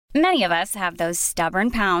Many of us have those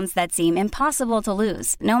stubborn pounds that seem impossible to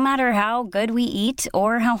lose, no matter how good we eat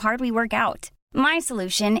or how hard we work out. My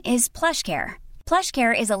solution is PlushCare.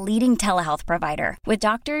 PlushCare is a leading telehealth provider with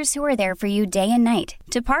doctors who are there for you day and night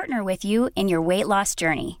to partner with you in your weight loss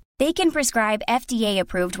journey. They can prescribe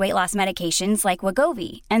FDA-approved weight loss medications like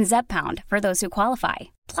Wegovy and Zepbound for those who qualify.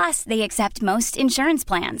 Plus, they accept most insurance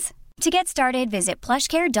plans. To get started, visit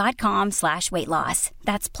plushcare.com/weightloss.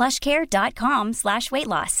 That's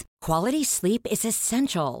plushcare.com/weightloss. Quality sleep is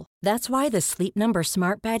essential. That's why the Sleep Number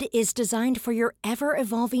Smart Bed is designed for your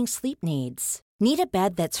ever-evolving sleep needs. Need a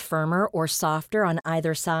bed that's firmer or softer on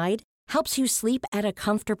either side? Helps you sleep at a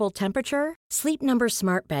comfortable temperature? Sleep Number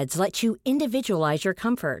Smart Beds let you individualize your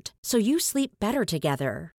comfort, so you sleep better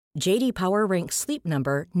together. J.D. Power ranks Sleep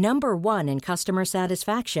Number number 1 in customer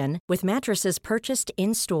satisfaction with mattresses purchased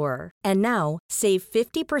in-store. And now, save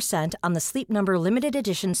 50% on the Sleep Number Limited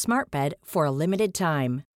Edition Smart Bed for a limited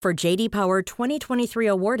time. For J.D. Power 2023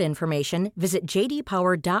 award information, visit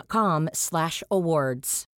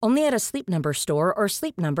jdpower.com/awards. Only at a Sleep Number store or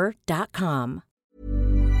sleepnumber.com.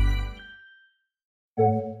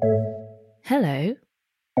 Hello.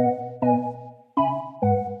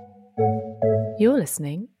 You're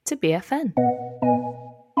listening to BFN.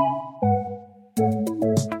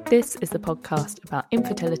 This is the podcast about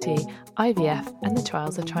infertility, IVF, and the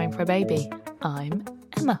trials of trying for a baby. I'm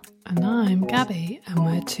Emma. And I'm Gabby, and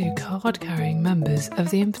we're two card-carrying members of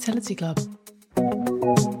the Infertility Club.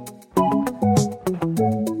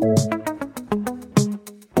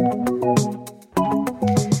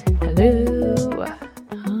 Hello.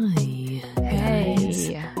 Hi. Hey. Guys.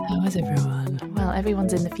 How is everyone? Well,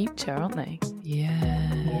 everyone's in the future, aren't they? Yeah.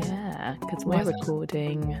 Yeah, because we're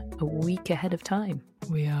recording a week ahead of time.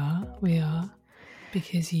 We are.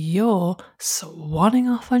 Because you're swanning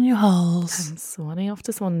off on your holes. I'm swanning off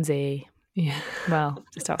to Swansea. Yeah. Well,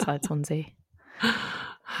 just outside Swansea.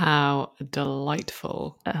 How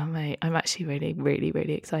delightful. Oh, mate, I'm actually really, really,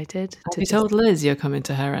 really excited. Have you told Liz you're coming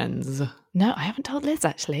to her ends? No, I haven't told Liz,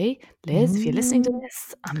 actually. Liz, if you're listening to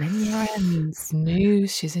this, I'm in your ends.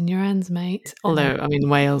 News, she's in your ends, mate. Although, I mean,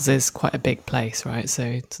 Wales is quite a big place, right? So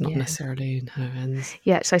it's not necessarily in her ends.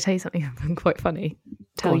 Yeah, should I tell you something quite funny?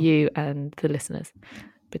 Tell you and the listeners.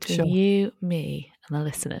 Between you, me, and the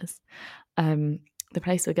listeners, the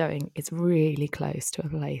place we're going is really close to a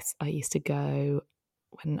place I used to go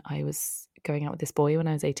when I was going out with this boy when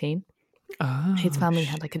I was 18. Oh, his family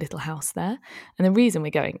had like a little house there, and the reason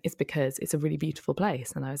we're going is because it's a really beautiful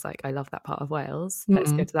place, and I was like, I love that part of Wales,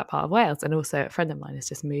 let's go to that part of Wales. And also a friend of mine has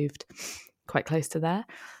just moved quite close to there,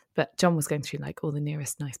 but John was going through like all the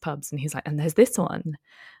nearest nice pubs, and he's like, and there's this one,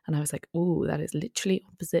 and I was like, oh, that is literally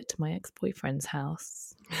opposite to my ex-boyfriend's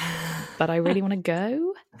house, but I really want to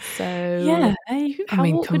go. So yeah, how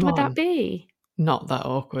awkward would that be? Not that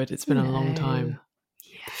awkward. It's been a long time.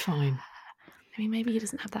 Yeah. Fine. I mean, maybe he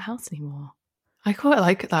doesn't have that house anymore. I quite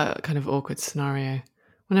like that kind of awkward scenario.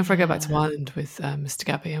 Whenever I go back to Ireland with Mr.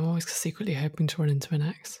 Gabby, I'm always secretly hoping to run into an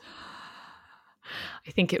ex.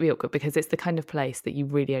 I think it'd be awkward because it's the kind of place that you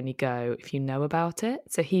really only go if you know about it.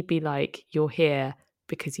 So he'd be like, you're here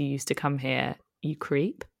because you used to come here, you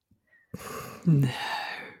creep. No.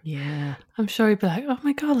 Yeah. I'm sure he'd be like, oh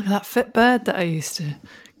my God, look at that fit bird that I used to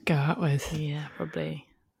go out with. Yeah, probably.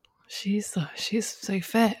 She's so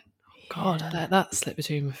fit. God, I let that slip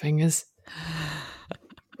between my fingers.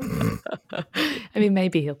 I mean,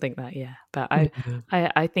 maybe he'll think that, yeah. But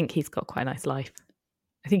I think he's got quite a nice life.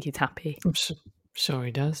 I think he's happy. I'm sure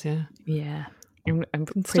he does, yeah. Yeah. I'm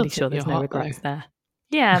pretty sure there's no regrets there.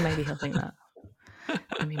 Yeah, maybe he'll think that.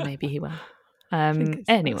 I mean, maybe he will.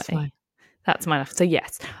 Anyway, that's my life. So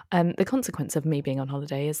yes, the consequence of me being on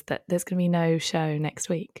holiday is that there's going to be no show next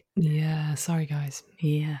week. Yeah, sorry guys.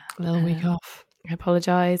 Yeah. A little week off. I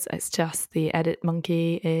apologise. It's just the edit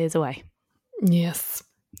monkey is away. Yes.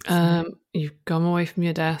 You've gone away from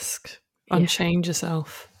your desk, unchained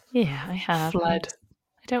yourself. Yeah, I have. Fled.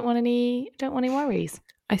 I don't want any worries.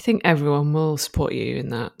 I think everyone will support you in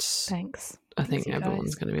that. Thanks. I think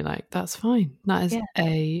everyone's going to be like, that's fine. That is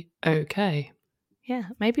A-okay. Yeah,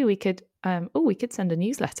 maybe we could we could send a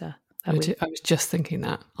newsletter. I was just thinking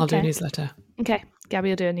that. I'll do a newsletter. Okay, Gabby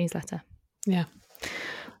will do a newsletter. Yeah.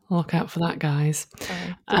 Look out for that, guys.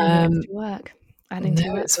 Work.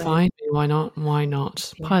 No, it's fine. Why not?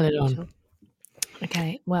 Yeah, pile it on. Sure.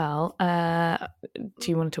 Okay. Well,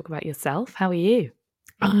 do you want to talk about yourself? How are you?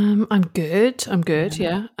 I'm good.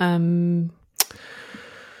 Yeah.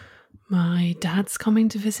 My dad's coming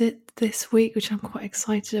to visit this week, which I'm quite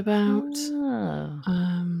excited about.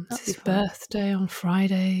 It's his birthday on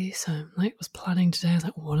Friday, so I was planning today. I was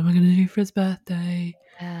like, what am I going to do for his birthday?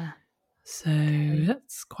 Yeah. So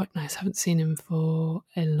that's quite nice. Haven't seen him for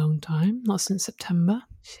a long time, not since September.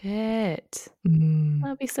 Shit.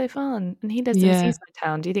 That'd be so fun. And he lives in a seaside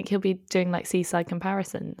town. Do you think he'll be doing like seaside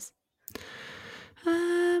comparisons?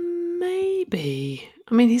 Maybe.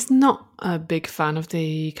 I mean, he's not a big fan of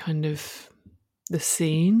the kind of the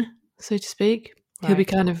scene, so to speak. Right. He'll be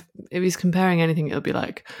kind of, if he's comparing anything, it'll be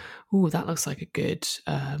like, oh, that looks like a good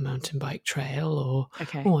mountain bike trail, or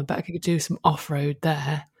oh, I bet I could do some off-road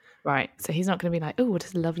there. Right. So he's not going to be like, oh,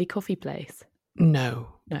 what a lovely coffee place. No.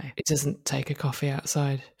 It doesn't take a coffee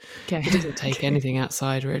outside. Okay. It doesn't take anything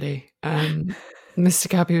outside, really. Mr.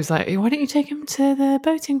 Gabby was like, why don't you take him to the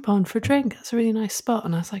boating pond for a drink? That's a really nice spot.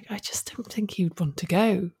 And I was like, I just don't think he'd want to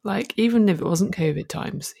go. Like, even if it wasn't COVID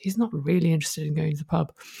times, he's not really interested in going to the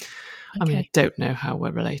pub. Okay. I mean, I don't know how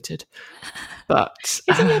we're related. But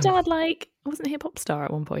isn't your dad like, wasn't he a pop star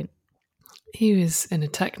at one point? He was in a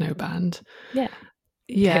techno band. Yeah.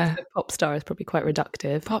 Yeah. So pop star is probably quite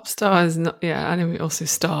reductive. Pop star is not, and also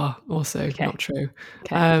star, also not true.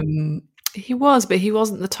 Okay. He was, but he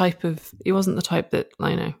wasn't the type that,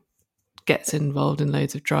 gets involved in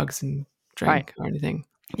loads of drugs and drink or anything.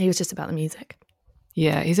 He was just about the music.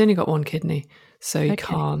 Yeah, he's only got one kidney, so he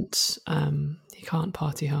can't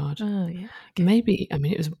party hard. Oh yeah. Okay. Maybe, I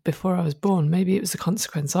mean, it was before I was born. Maybe it was a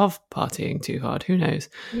consequence of partying too hard. Who knows?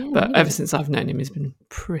 Yeah, but ever since I've known him, he's been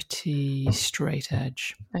pretty straight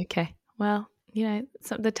edge. Okay. Well,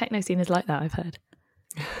 the techno scene is like that, I've heard.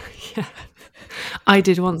 Yeah. I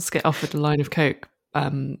did once get offered a line of coke,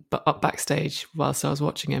 but up backstage whilst I was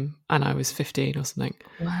watching him, and I was 15 or something.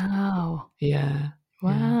 Wow. Yeah.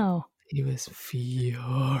 Wow. Yeah. He was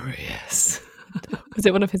furious. Was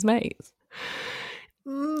it one of his mates?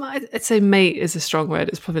 I'd say mate is a strong word.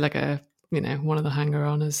 It's probably like one of the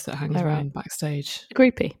hanger-oners that hangs around backstage. A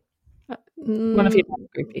groupie? One of your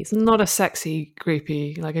groupies? Not a sexy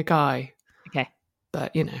groupie, like a guy. Okay.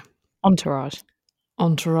 But, Entourage.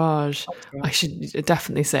 I should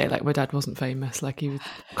definitely say, like, my dad wasn't famous. Like, he was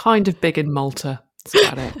kind of big in Malta. That's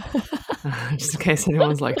about it. Just in case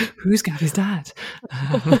anyone's like, who's Gabby's dad?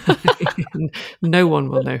 No one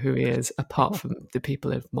will know who he is apart from the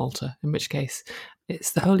people of Malta, in which case it's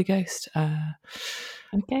the Holy Ghost.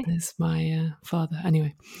 Okay. There's my father.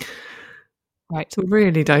 Anyway. Right. So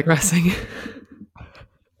really digressing.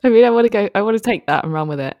 I mean, I want to take that and run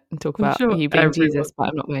with it and talk about you being Jesus, but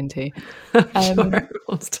I'm not going to. I'm sure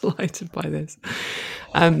everyone's delighted by this.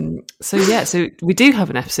 So we do have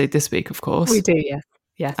an episode this week, of course. We do,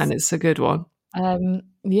 yes. And it's a good one. So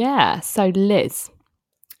Liz.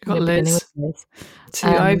 We've got Liz. To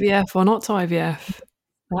IVF or not to IVF?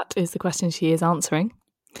 That is the question she is answering.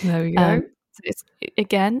 There we go.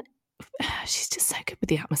 Again, she's just so good with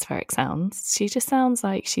the atmospheric sounds. She just sounds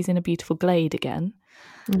like she's in a beautiful glade again.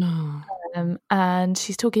 Oh. And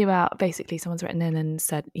she's talking about, basically someone's written in and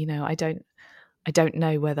said, I don't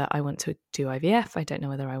know whether I want to do IVF. I don't know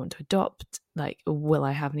whether I want to adopt. Like, will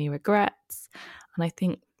I have any regrets? And I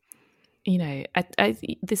think,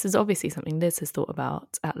 this is obviously something Liz has thought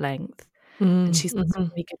about at length. And she's got some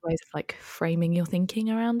really good ways of like framing your thinking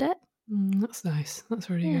around it. That's nice. That's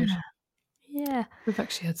really good. Yeah. We've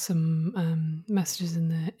actually had some messages in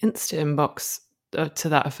the Insta inbox to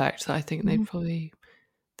that effect that I think they'd probably,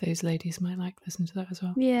 those ladies might like listen to that as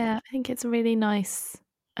well. Yeah, I think it's a really nice,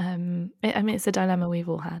 it's a dilemma we've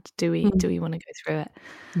all had. Do we want to go through it?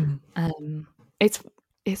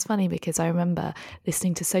 It's funny because I remember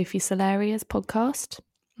listening to Sophie Solaria's podcast,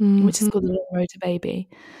 which is called The Long Road to Baby.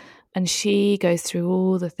 And she goes through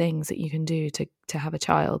all the things that you can do to have a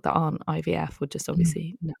child that aren't IVF or just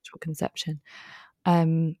obviously natural conception.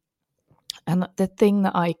 And the thing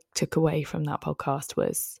that I took away from that podcast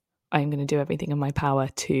was I'm going to do everything in my power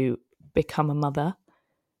to become a mother,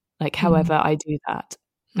 like however I do that.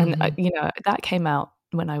 And, that came out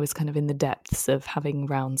when I was kind of in the depths of having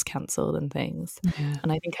rounds cancelled and things. Yeah. And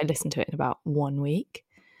I think I listened to it in about 1 week.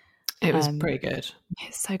 It was pretty good.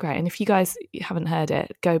 It's so great. And if you guys haven't heard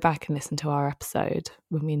it, go back and listen to our episode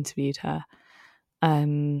when we interviewed her.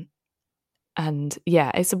 And yeah,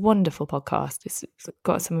 it's a wonderful podcast. It's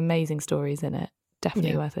got some amazing stories in it.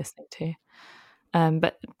 Definitely worth listening to.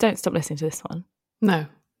 But don't stop listening to this one. No,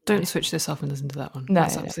 don't switch this off and listen to that one. No,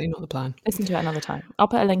 that's absolutely not the plan. Listen to it another time. I'll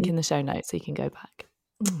put a link in the show notes so you can go back.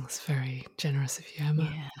 That's very generous of you,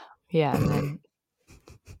 Emma. Yeah.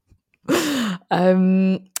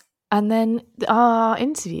 And then our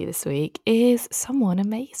interview this week is someone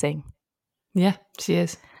amazing. Yeah, she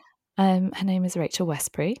is. Her name is Rachel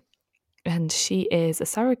Westbury, and she is a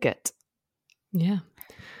surrogate. Yeah.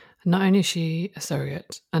 Not only is she a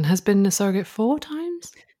surrogate, and has been a surrogate 4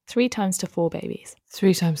 times? 3 times to 4 babies.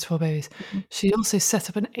 3 times 4 babies. Mm-hmm. She also set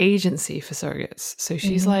up an agency for surrogates. So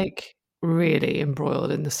she's like really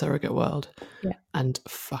embroiled in the surrogate world. Yeah. And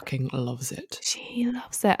fucking loves it. She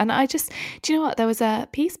loves it. And I just, do you know what? There was a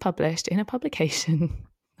piece published in a publication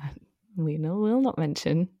that we will not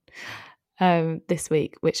mention last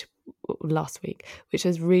week, which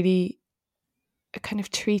was really kind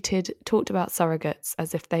of talked about surrogates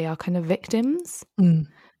as if they are kind of victims.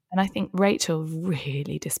 And I think Rachel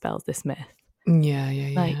really dispels this myth. Yeah,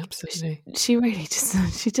 absolutely. She really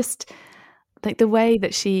just like the way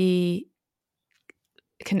that she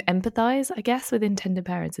can empathize, I guess, with intended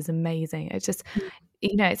parents is amazing. It's just,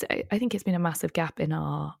 I think it's been a massive gap in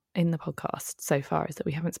the podcast so far, is that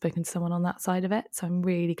we haven't spoken to someone on that side of it. So I'm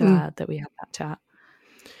really glad that we had that chat.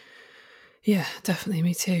 Yeah, definitely.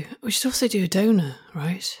 Me too. We should also do a donor,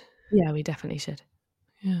 right? Yeah, we definitely should.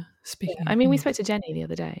 Yeah, speaking. Yeah. I mean, we spoke to Jenny the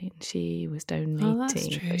other day, and she was donating, oh, that's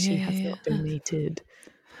true. But she has not donated.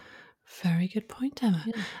 Very good point, Emma.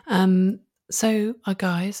 Yeah. So,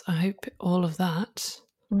 guys, I hope all of that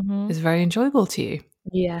is very enjoyable to you.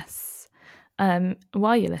 Yes.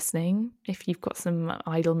 While you're listening, if you've got some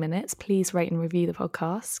idle minutes, please rate and review the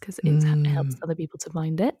podcast, because it helps other people to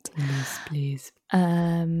find it. Yes, please.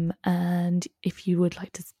 And if you would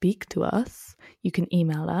like to speak to us, you can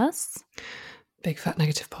email us.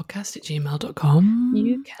 bigfatnegativepodcast@gmail.com.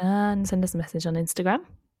 You can send us a message on Instagram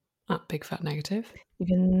 @bigfatnegative.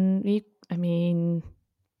 You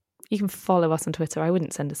can follow us on Twitter. I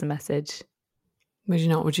wouldn't send us a message. Would you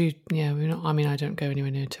not? Would you? Yeah, we're not. I mean, I don't go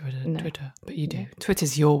anywhere near Twitter, but you do. Yeah.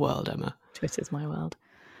 Twitter's your world, Emma. Twitter's my world.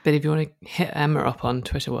 But if you want to hit Emma up on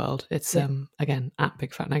Twitter world, it's again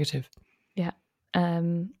 @bigfatnegative. Yeah.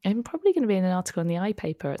 I'm probably going to be in an article in the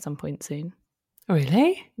iPaper at some point soon.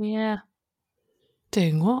 Really? Yeah.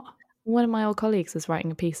 Doing what? One of my old colleagues was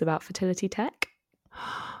writing a piece about fertility tech.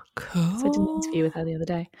 Cool. So I did an interview with her the other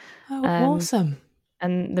day. Oh, awesome.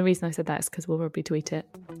 And the reason I said that is because we'll probably tweet it.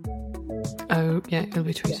 Oh, yeah, it'll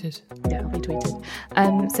be tweeted. Yeah, it'll be tweeted.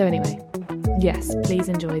 So anyway, yes, please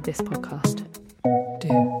enjoy this podcast. Do.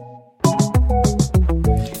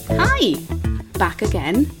 Hi, back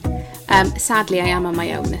again. Sadly, I am on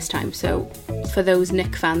my own this time, so for those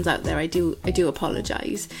Nick fans out there, I do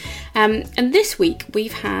apologise. And this week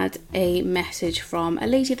we've had a message from a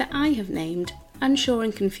lady that I have named Unsure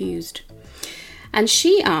and Confused, and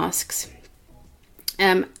she asks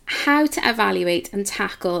how to evaluate and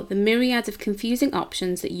tackle the myriad of confusing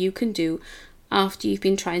options that you can do after you've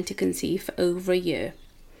been trying to conceive for over a year.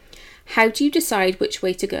 How do you decide which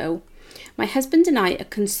way to go? My husband and I are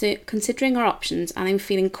considering our options, and I'm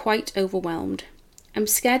feeling quite overwhelmed. I'm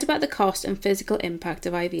scared about the cost and physical impact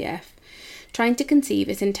of IVF. Trying to conceive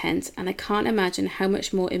is intense, and I can't imagine how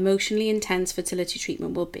much more emotionally intense fertility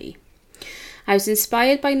treatment will be. I was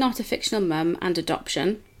inspired by Not a Fictional Mum and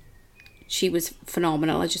Adoption. She was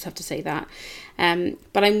phenomenal, I just have to say that.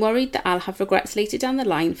 But I'm worried that I'll have regrets later down the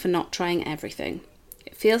line for not trying everything.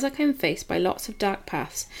 It feels like I'm faced by lots of dark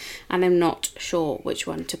paths, and I'm not sure which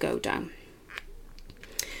one to go down.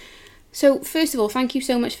 So first of all, thank you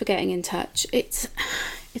so much for getting in touch. It's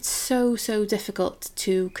so difficult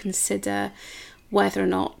to consider whether or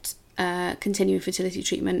not continuing fertility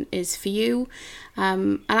treatment is for you,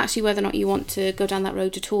 and actually whether or not you want to go down that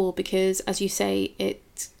road at all, because as you say,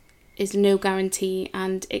 it is no guarantee,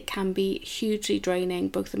 and it can be hugely draining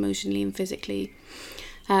both emotionally and physically.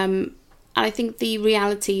 And I think the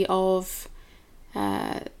reality of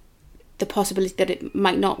the possibility that it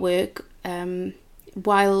might not work,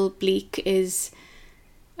 while bleak, is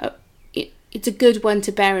it's a good one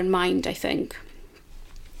to bear in mind, I think.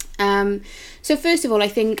 So first of all, I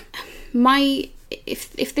think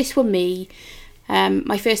if this were me,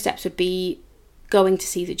 my first steps would be going to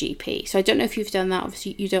see the GP. So I don't know if you've done that.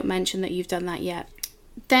 Obviously, you don't mention that you've done that yet.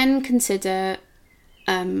 Then consider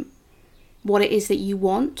what it is that you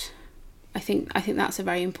want. I think that's a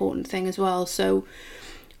very important thing as well. So,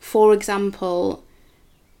 for example,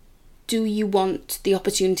 do you want the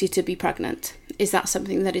opportunity to be pregnant? Is that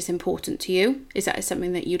something that is important to you? Is that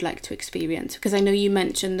something that you'd like to experience? Because I know you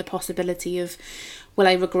mentioned the possibility of, will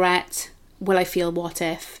I regret? Will I feel what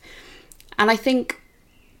if? And I think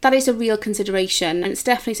that is a real consideration, and it's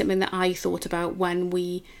definitely something that I thought about when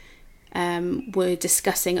we were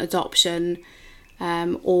discussing adoption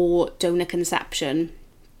or donor conception.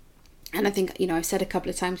 And I think, I've said a couple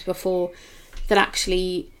of times before that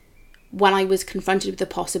actually when I was confronted with the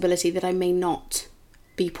possibility that I may not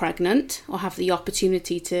be pregnant or have the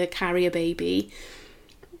opportunity to carry a baby,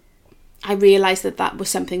 I realised that was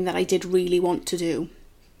something that I did really want to do.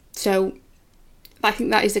 So I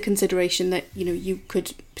think that is a consideration that you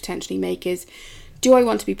could potentially make, is Do I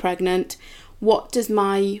want to be pregnant? What does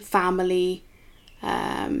my family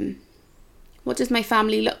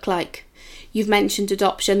look like? You've mentioned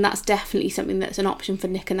adoption. That's definitely something that's an option for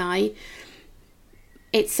Nick and I.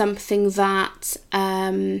 It's something that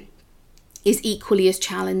is equally as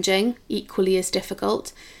challenging, equally as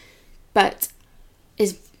difficult, but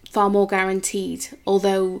is far more guaranteed.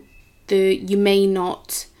 Although you may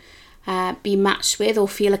not be matched with or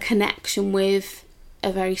feel a connection with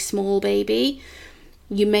a very small baby,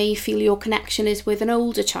 you may feel your connection is with an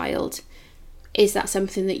older child. Is that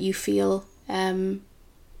something that you feel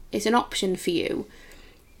is an option for you?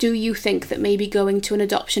 Do you think that maybe going to an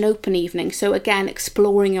adoption open evening, so again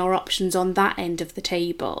exploring your options on that end of the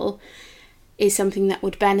table, is something that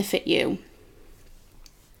would benefit you?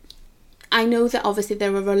 I know that obviously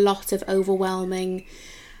there are a lot of overwhelming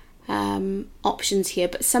options here,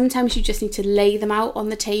 but sometimes you just need to lay them out on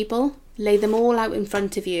the table, lay them all out in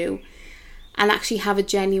front of you, and actually have a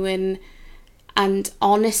genuine and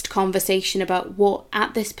honest conversation about what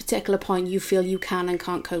at this particular point you feel you can and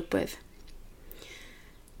can't cope with.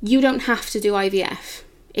 You don't have to do IVF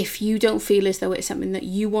if you don't feel as though it's something that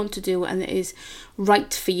you want to do and that is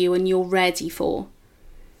right for you and you're ready for.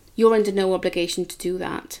 You're under no obligation to do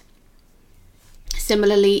that.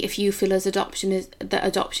 Similarly, if you feel as adoption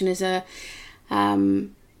is a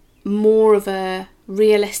more of a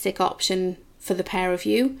realistic option for the pair of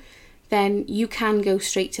you, then you can go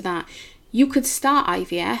straight to that. You could start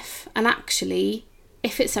IVF, and actually,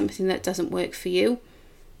 if it's something that doesn't work for you,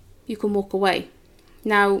 you can walk away.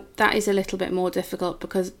 Now, that is a little bit more difficult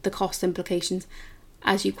because the cost implications,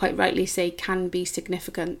 as you quite rightly say, can be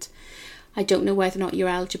significant. I don't know whether or not you're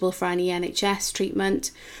eligible for any NHS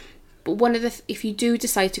treatment, but if you do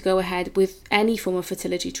decide to go ahead with any form of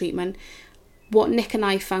fertility treatment, what Nick and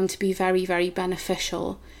I found to be very, very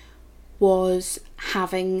beneficial was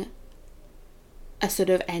having a sort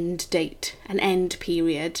of end date, an end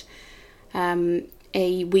period,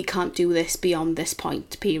 we can't do this beyond this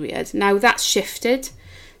point period. Now that's shifted,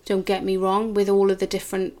 don't get me wrong, with all of the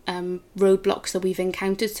different roadblocks that we've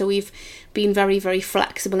encountered. So we've been very, very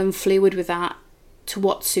flexible and fluid with that to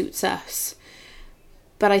what suits us.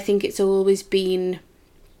 But I think it's always been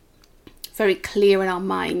very clear in our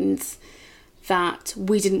minds that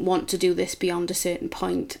we didn't want to do this beyond a certain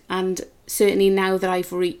point. And certainly now that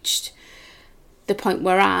I've reached the point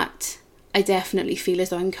we're at, I definitely feel as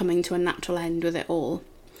though I'm coming to a natural end with it all.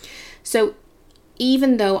 So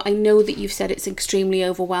even though I know that you've said it's extremely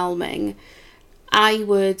overwhelming, I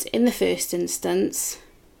would, in the first instance,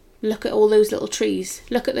 look at all those little trees.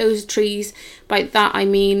 Look at those trees. By that I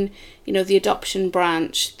mean, the adoption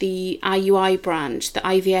branch, the IUI branch, the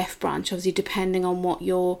IVF branch, obviously depending on what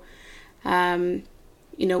your,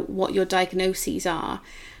 what your diagnoses are.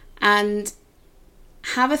 And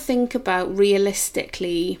have a think about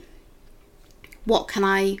realistically, what can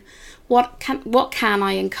I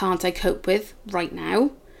and can't I cope with right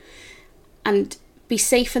now, and be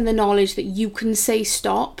safe in the knowledge that you can say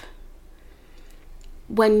stop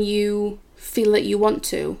when you feel that you want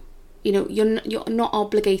to. You're not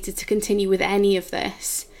obligated to continue with any of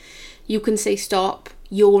this. You can say stop.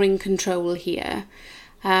 You're in control here.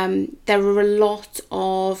 There are a lot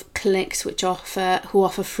of clinics who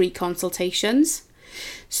offer free consultations.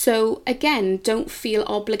 So again, don't feel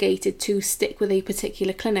obligated to stick with a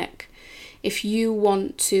particular clinic. If you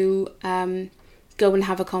want to go and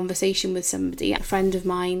have a conversation with somebody, a friend of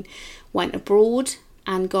mine went abroad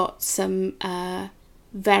and got some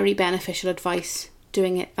very beneficial advice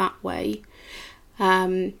doing it that way.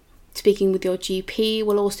 Speaking with your GP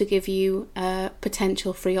will also give you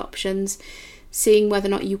potential free options. Seeing whether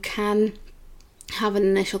or not you can have an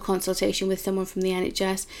initial consultation with someone from the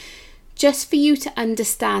NHS, just for you to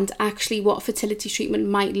understand actually what fertility treatment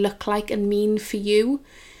might look like and mean for you,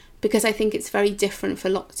 because I think it's very different for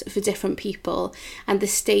different people, and the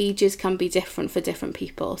stages can be different for different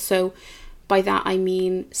people. So by that I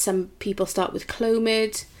mean some people start with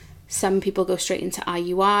Clomid, some people go straight into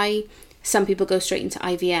IUI, some people go straight into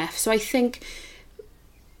IVF. So I think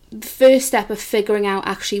the first step of figuring out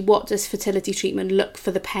actually what does fertility treatment look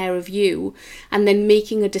for the pair of you, and then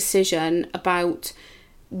making a decision about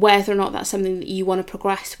whether or not that's something that you want to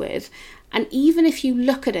progress with. And even if you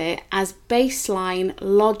look at it as baseline,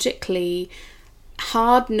 logically,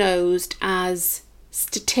 hard-nosed as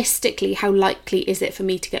statistically how likely is it for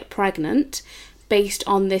me to get pregnant based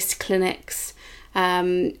on this clinic's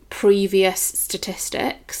previous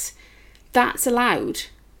statistics, that's allowed.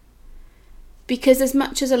 Because as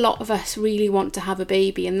much as a lot of us really want to have a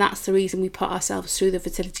baby, and that's the reason we put ourselves through the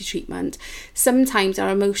fertility treatment, sometimes our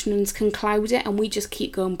emotions can cloud it and we just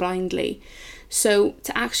keep going blindly. So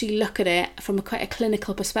to actually look at it from quite a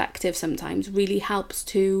clinical perspective sometimes really helps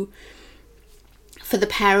for the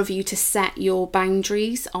pair of you to set your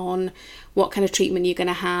boundaries on what kind of treatment you're going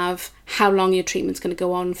to have, how long your treatment's going to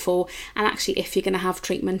go on for, and actually if you're going to have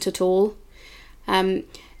treatment at all.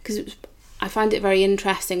 Because I found it very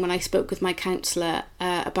interesting when I spoke with my counsellor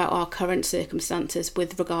about our current circumstances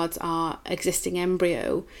with regards our existing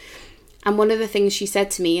embryo. And one of the things she said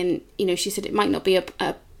to me, and she said it might not be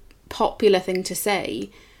a popular thing to say,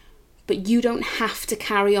 but you don't have to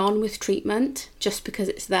carry on with treatment just because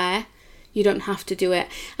it's there. You don't have to do it.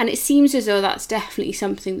 And it seems as though that's definitely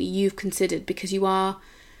something that you've considered, because you are,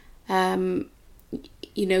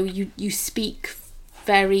 you speak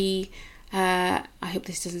very... I hope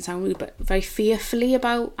this doesn't sound rude, but very fearfully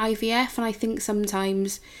about IVF. And I think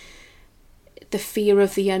sometimes the fear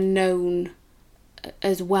of the unknown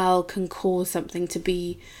as well can cause something to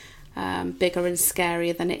be bigger and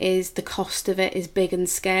scarier than it is. The cost of it is big and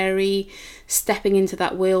scary. Stepping into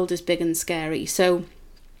that world is big and scary. So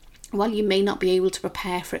while you may not be able to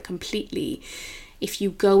prepare for it completely, if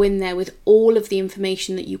you go in there with all of the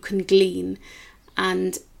information that you can glean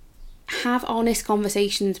and have honest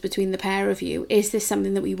conversations between the pair of you. Is this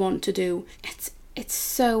something that we want to do? It's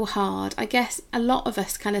so hard. I guess a lot of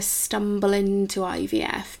us kind of stumble into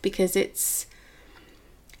IVF because it's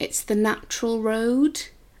the natural road.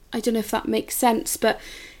 I don't know if that makes sense, but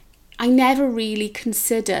I never really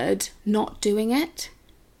considered not doing it.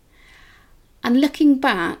 And looking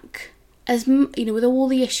back, as with all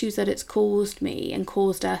the issues that it's caused me and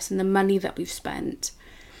caused us and the money that we've spent,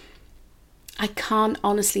 I can't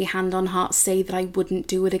honestly, hand on heart, say that I wouldn't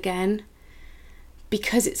do it again,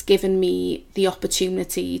 because it's given me the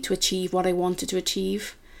opportunity to achieve what I wanted to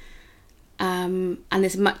achieve. And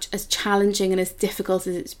as much as challenging and as difficult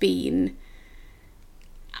as it's been,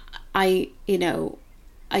 I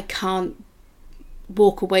can't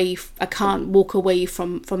walk away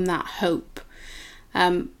from that hope.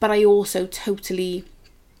 But I also totally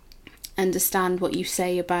understand what you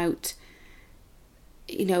say about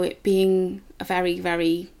it being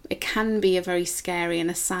it can be a very scary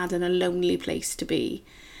and a sad and a lonely place to be.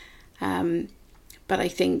 But I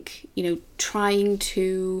think, trying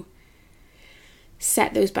to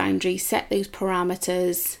set those boundaries, set those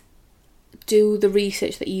parameters, do the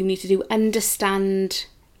research that you need to do, understand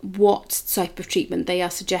what type of treatment they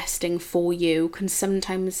are suggesting for you can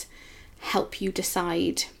sometimes help you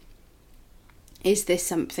decide, is this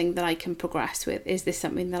something that I can progress with? Is this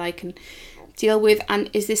something that I can deal with? And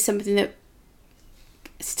is this something that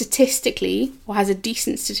statistically, or has a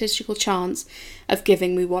decent statistical chance of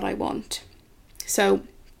giving me what I want? So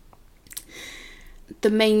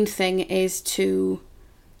the main thing is to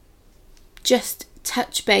just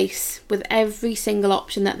touch base with every single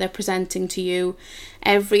option that they're presenting to you,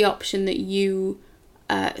 every option that you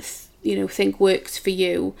think works for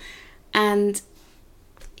you. And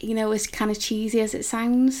as kind of cheesy as it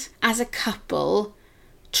sounds, as a couple,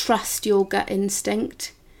 trust your gut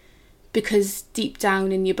instinct, because deep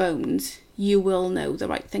down in your bones you will know the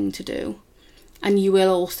right thing to do, and you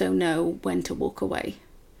will also know when to walk away.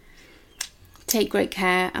 Take great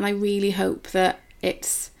care, and I really hope that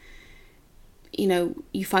it's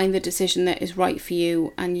you find the decision that is right for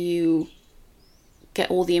you and you get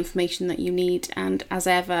all the information that you need. And as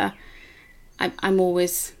ever, I'm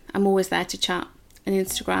always there to chat on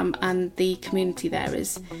Instagram, and the community there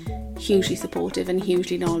is hugely supportive and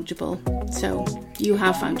hugely knowledgeable. So you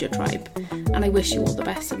have found your tribe, and I wish you all the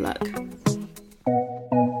best of luck.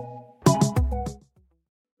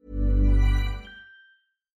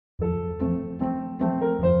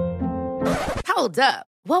 Hold up.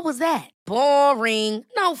 What was that? Boring.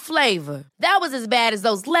 No flavor. That was as bad as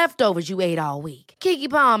those leftovers you ate all week. Keke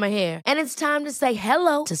Palmer here. And it's time to say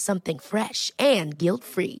hello to something fresh and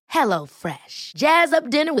guilt-free. HelloFresh. Jazz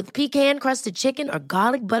up dinner with pecan-crusted chicken or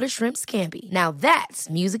garlic butter shrimp scampi. Now that's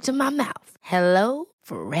music to my mouth.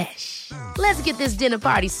 HelloFresh. Let's get this dinner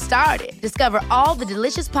party started. Discover all the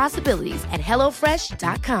delicious possibilities at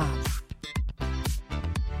HelloFresh.com.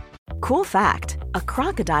 Cool fact, a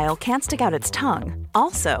crocodile can't stick out its tongue.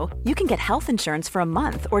 Also, you can get health insurance for a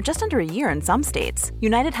month or just under a year in some states.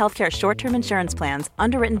 United Healthcare short-term insurance plans,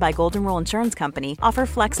 underwritten by Golden Rule Insurance Company, offer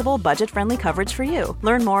flexible, budget-friendly coverage for you.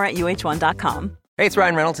 Learn more at UH1.com. Hey, it's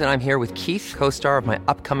Ryan Reynolds, and I'm here with Keith, co-star of my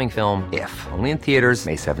upcoming film, If, only in theaters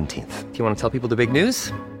May 17th. Do you want to tell people the big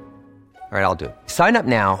news? All right, I'll do it. Sign up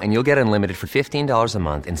now and you'll get unlimited for $15 a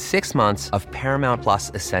month and 6 months of Paramount Plus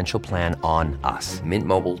Essential Plan on us.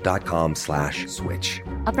 MintMobile.com/switch.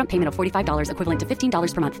 Upfront payment of $45 equivalent to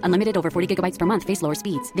 $15 per month. Unlimited over 40 gigabytes per month. Face lower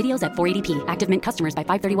speeds. Videos at 480p. Active Mint customers by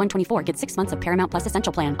 531.24 get 6 months of Paramount Plus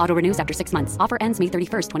Essential Plan. Auto renews after 6 months. Offer ends May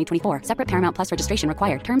 31st, 2024. Separate Paramount Plus registration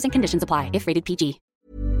required. Terms and conditions apply if rated PG.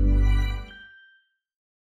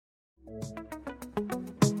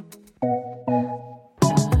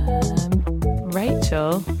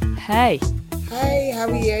 Rachel, hey. Hey, how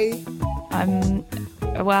are you?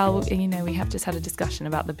 Well, you know, we have just had a discussion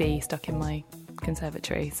about the bee stuck in my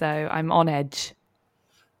conservatory, so I'm on edge.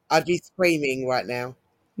 I'd be screaming right now.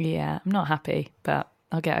 Yeah, I'm not happy, but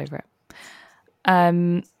I'll get over it.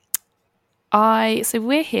 So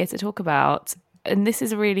we're here to talk about, and this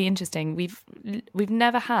is really interesting. We've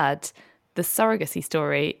never had the surrogacy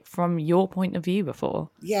story from your point of view before.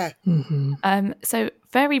 Yeah. Mm-hmm. So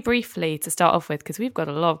very briefly to start off with, because we've got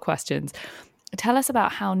a lot of questions, tell us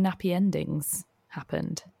about how nappy endings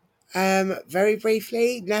happened. Very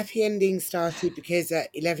briefly, nappy endings started because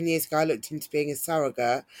 11 years ago I looked into being a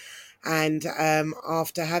surrogate, and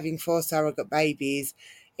after having 4 surrogate babies,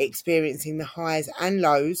 experiencing the highs and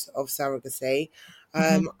lows of surrogacy,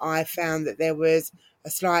 I found that there was a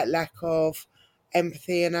slight lack of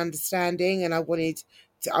empathy and understanding, and I'm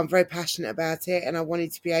very passionate about it, and I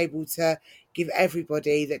wanted to be able to give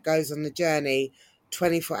everybody that goes on the journey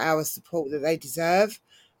 24-hour support that they deserve.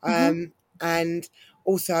 And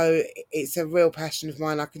also, it's a real passion of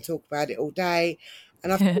mine. I can talk about it all day,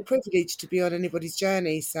 and I feel privileged to be on anybody's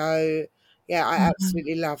journey. So, yeah, I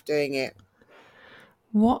absolutely love doing it.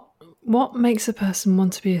 What makes a person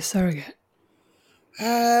want to be a surrogate?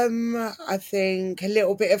 I think a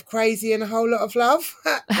little bit of crazy and a whole lot of love.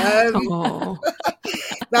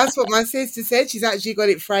 That's what my sister said. She's actually got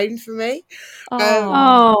it framed for me. I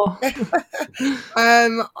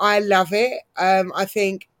love it. I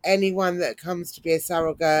think anyone that comes to be a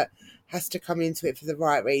surrogate has to come into it for the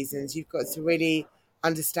right reasons. You've got to really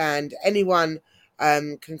understand anyone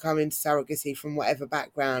can come into surrogacy from whatever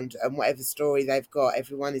background and whatever story they've got.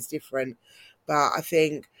 Everyone is different. But I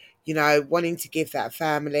think, you know, wanting to give that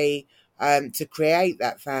family, to create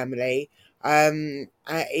that family,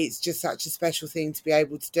 it's just such a special thing to be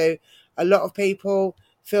able to do. A lot of people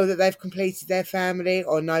feel that they've completed their family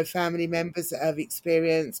or know family members that have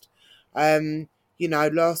experienced,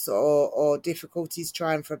 loss or difficulties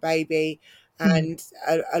trying for a baby. And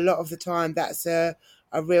a lot of the time that's a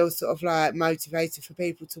real sort of like motivator for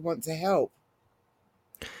people to want to help.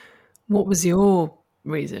 What was your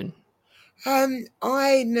reason?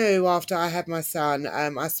 I knew after I had my son,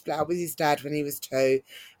 I split up with his dad when he was 2,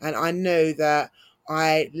 and I knew that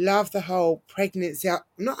I love the whole pregnancy. I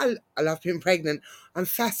love being pregnant. I'm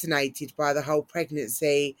fascinated by the whole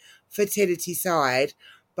pregnancy, fertility side,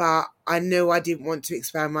 but I knew I didn't want to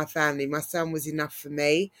expand my family. My son was enough for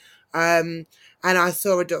me. And I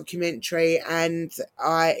saw a documentary, and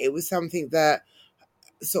it was something that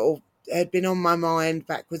sort of had been on my mind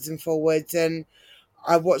backwards and forwards, and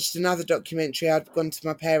I watched another documentary. I'd gone to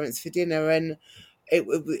my parents for dinner, and it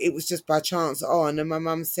was just by chance on. And my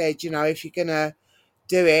mum said, you know, if you're going to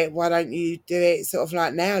do it, why don't you do it sort of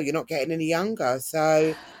like now? You're not getting any younger.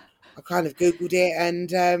 So I kind of Googled it, and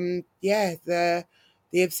the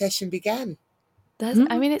obsession began.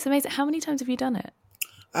 I mean, it's amazing. How many times have you done it?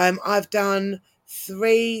 I've done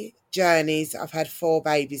 3 journeys. I've had 4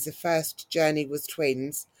 babies. The first journey was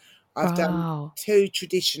twins. I've done 2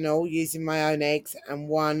 traditional using my own eggs, and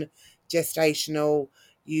 1 gestational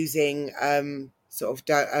using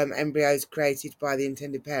embryos created by the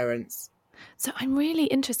intended parents. So I'm really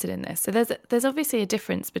interested in this. So there's obviously a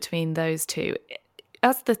difference between those two.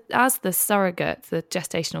 As the surrogate, the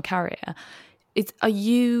gestational carrier, did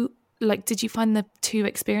you find the 2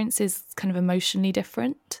 experiences kind of emotionally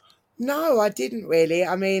different? No, I didn't really.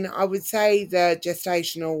 I mean, I would say the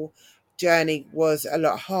gestational journey was a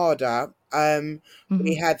lot harder.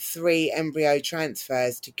 We had 3 embryo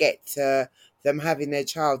transfers to get to them having their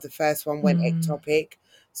child. The first one went ectopic,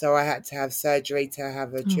 so I had to have surgery to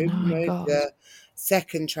have a tube removed. The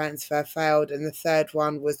second transfer failed, and the third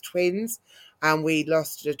one was twins, and we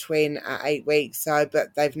lost a twin at 8 weeks.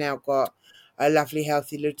 But they've now got a lovely,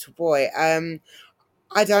 healthy little boy. I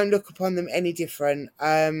don't look upon them any different.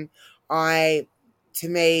 To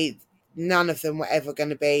me, none of them were ever going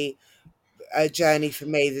to be a journey for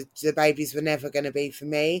me. The babies were never going to be for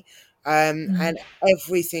me. And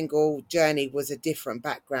every single journey was a different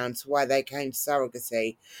background to why they came to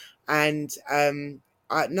surrogacy. And I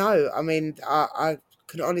can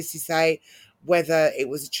honestly say whether it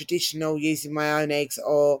was a traditional using my own eggs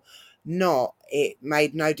or not, it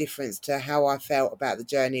made no difference to how I felt about the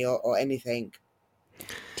journey or anything.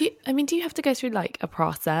 Do you have to go through like a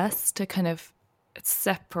process to kind of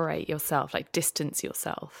separate yourself, like distance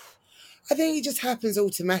yourself? I think it just happens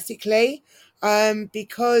automatically,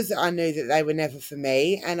 because I knew that they were never for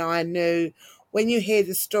me. And I knew when you hear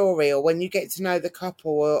the story or when you get to know the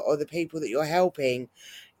couple or the people that you're helping,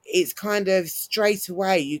 it's kind of straight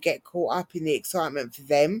away you get caught up in the excitement for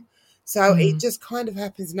them. So it just kind of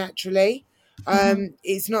happens naturally.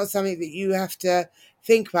 It's not something that you have to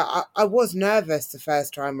think about. I was nervous the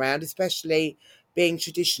first time round, especially being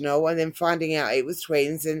traditional, and then finding out it was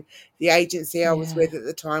twins, and the agency I was with at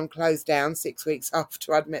the time closed down 6 weeks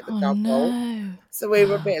after I'd met the couple. No. So we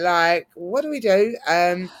were a bit like, what do we do?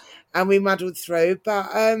 And we muddled through. But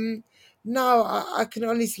no, I can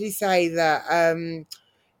honestly say that,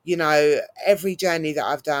 you know, every journey that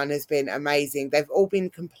I've done has been amazing. They've all been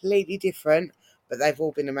completely different, but they've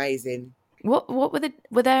all been amazing. What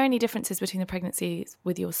were there any differences between the pregnancies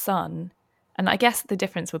with your son? And I guess the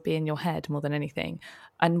difference would be in your head more than anything,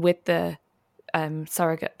 and with the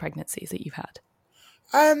surrogate pregnancies that you've had.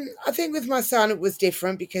 I think with my son it was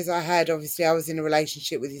different because I was in a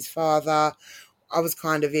relationship with his father. I was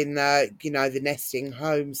kind of in the, you know, the nesting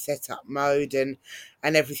home setup mode and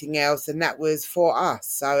everything else, and that was for us.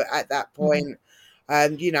 So at that point,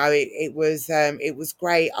 you know, it was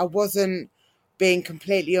great. I wasn't being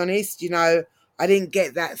completely honest, you know. I didn't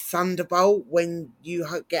get that thunderbolt when you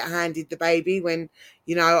get handed the baby. When,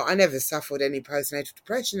 you know, I never suffered any postnatal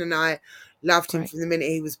depression, and I loved him from the minute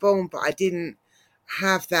he was born. But I didn't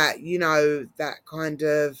have that, you know, that kind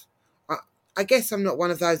of. I guess I'm not one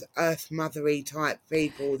of those earth mothery type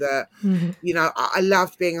people that, you know, I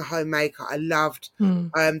loved being a homemaker. I loved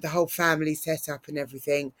the whole family setup and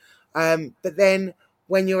everything. But then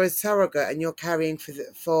when you're a surrogate and you're carrying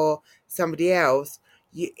for somebody else,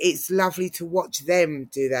 it's lovely to watch them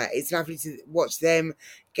do that. It's lovely to watch them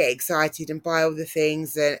get excited and buy all the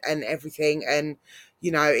things and everything. And,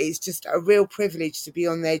 you know, it's just a real privilege to be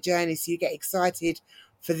on their journey. So you get excited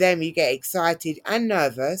for them. You get excited and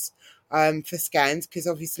nervous for scans, because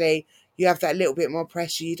obviously you have that little bit more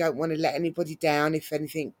pressure. You don't want to let anybody down if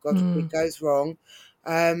anything, God forbid, goes wrong.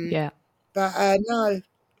 But no.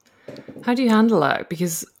 How do you handle that?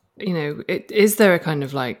 Because, you know, is there a kind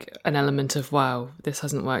of like an element of, wow, this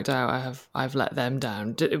hasn't worked out, I've let them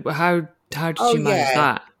down? How did you manage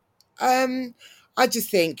that? I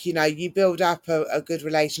just think, you know, you build up a good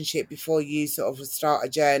relationship before you sort of start a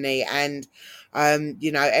journey. And,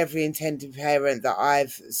 you know, every intended parent that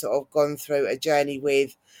I've sort of gone through a journey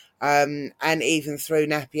with, and even through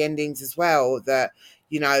nappy endings as well, that,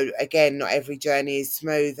 you know, again, not every journey is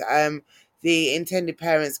smooth. The intended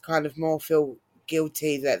parents kind of more feel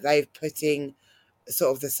guilty that they've putting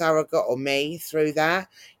sort of the surrogate or me through that.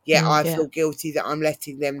 I feel guilty that I'm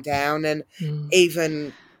letting them down. And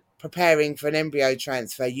even preparing for an embryo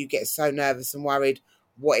transfer, you get so nervous and worried,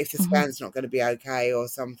 what if the scan's not going to be okay or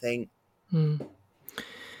something?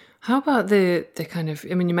 How about the kind of,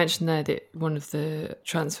 I mean, you mentioned there that one of the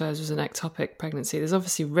transfers was an ectopic pregnancy. There's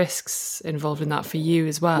obviously risks involved in that for you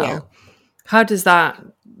as well. How does that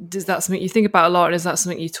something you think about a lot, and is that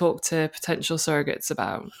something you talk to potential surrogates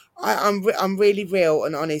about? I'm really real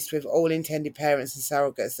and honest with all intended parents and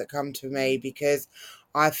surrogates that come to me, because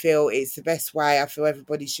I feel it's the best way. I feel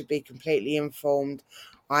everybody should be completely informed.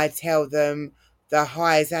 I tell them the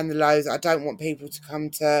highs and the lows. I don't want people to come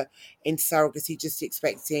into surrogacy just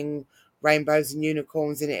expecting rainbows and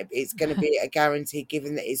unicorns, and it's going to be a guarantee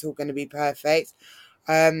given that it's all going to be perfect.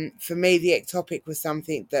 For me, the ectopic was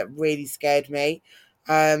something that really scared me.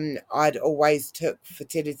 I'd always took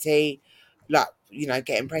fertility, like, you know,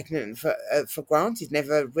 getting pregnant for granted,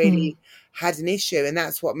 never really had an issue. And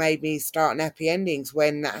that's what made me start Nappy Endings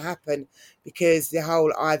when that happened, because the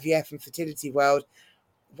whole IVF and fertility world,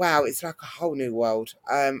 wow, it's like a whole new world,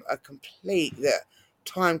 a complete,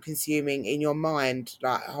 time consuming in your mind,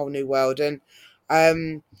 like a whole new world. And,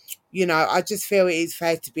 you know, I just feel it is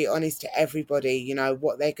fair to be honest to everybody, you know,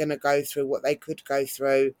 what they're going to go through, what they could go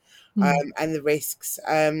through, and the risks.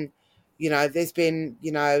 You know, there's been,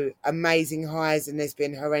 you know, amazing highs and there's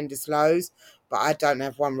been horrendous lows, but I don't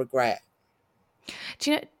have one regret.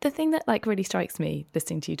 Do you know, the thing that like really strikes me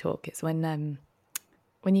listening to you talk is when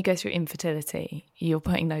you go through infertility, you're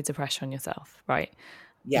putting loads of pressure on yourself, right?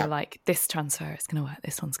 Yeah. You're like, this transfer is going to work,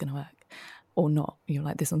 this one's going to work, or not. You're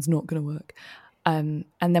like, this one's not going to work. And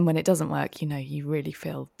then when it doesn't work, you know, you really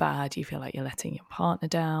feel bad. You feel like you're letting your partner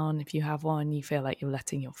down. If you have one, you feel like you're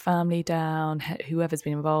letting your family down, whoever's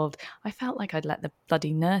been involved. I felt like I'd let the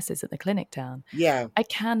bloody nurses at the clinic down. Yeah. I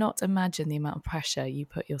cannot imagine the amount of pressure you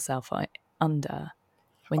put yourself under.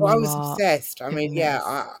 when I you was are obsessed. I mean, doing yeah,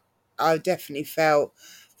 this? I definitely felt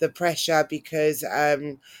the pressure because,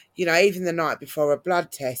 you know, even the night before a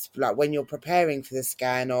blood test, like when you're preparing for the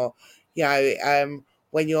scan, or, you know,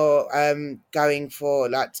 when you're going for,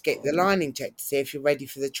 like, to get the lining checked to see if you're ready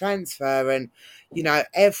for the transfer, and, you know,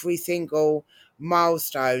 every single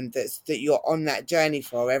milestone that you're on that journey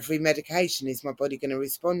for, every medication, is my body going to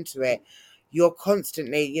respond to it? You're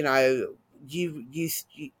constantly, you know,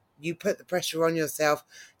 you put the pressure on yourself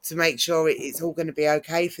to make sure it's all going to be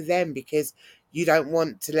okay for them, because you don't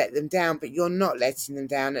want to let them down, but you're not letting them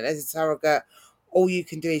down. And as a surrogate, all you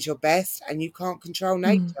can do is your best, and you can't control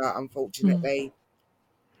nature, unfortunately.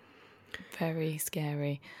 Very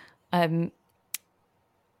scary. Um,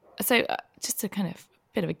 so just to kind of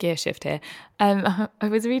bit of a gear shift here. I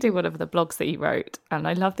was reading one of the blogs that you wrote, and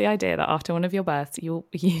I love the idea that after one of your births, you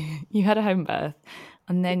had a home birth,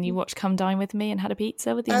 and then you watched Come Dine With Me and had a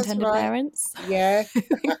pizza with the That's intended right. parents. Yeah.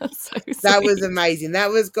 That's so sweet. That was amazing. That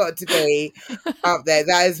was got to be up there.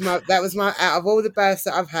 That was my, out of all the births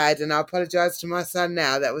that I've had, and I apologise to my son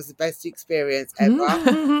now, that was the best experience ever.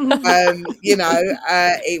 You know,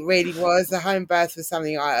 it really was. The home birth was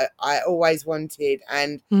something I always wanted,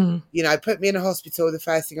 and you know, put me in a hospital, the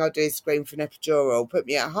first thing I'll do is scream for an epidural. Put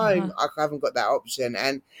me at home, I haven't got that option.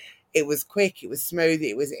 And it was quick, it was smooth,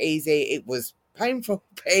 it was easy, it was painful,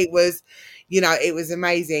 but it was, you know, it was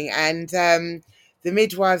amazing. And the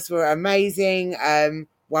midwives were amazing.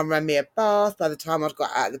 One ran me a bath. By the time I'd got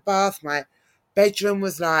out of the bath, my bedroom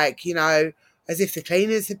was like, you know, as if the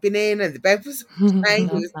cleaners had been in, and the bed was made.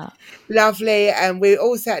 It was lovely. And we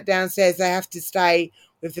all sat downstairs. They have to stay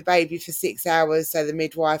with the baby for 6 hours, so the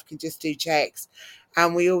midwife can just do checks.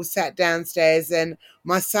 And we all sat downstairs, and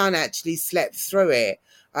my son actually slept through it.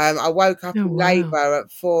 I woke up in labour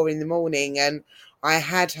at 4 a.m, and I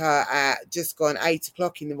had her at just gone 8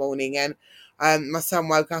 o'clock in the morning. And my son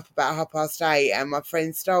woke up about 8:30, and my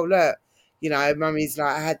friend stole, look, you know, mummy's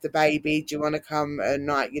like, I had the baby, do you want to come and,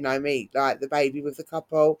 like, you know, meet like the baby with the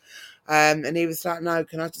couple? And he was like, no,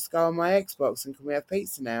 can I just go on my Xbox, and can we have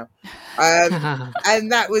pizza now?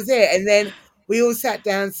 And that was it. And then we all sat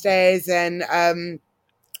downstairs, and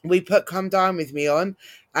we put Come Dine With Me on,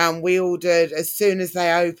 and we ordered, as soon as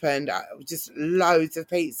they opened, just loads of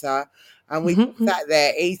pizza, and we sat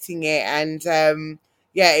there eating it. And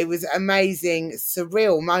yeah, it was amazing,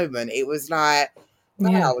 surreal moment. It was like,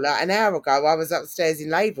 wow, like an hour ago I was upstairs in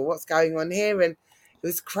labour, what's going on here? And it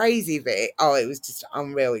was crazy, but it was just an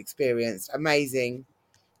unreal experience, amazing.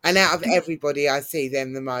 And out of everybody, I see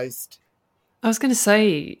them the most. I was going to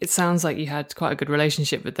say, it sounds like you had quite a good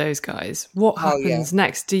relationship with those guys. What happens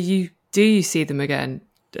next? Do you see them again,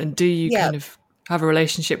 and do you kind of have a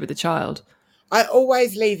relationship with the child? I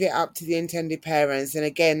always leave it up to the intended parents. And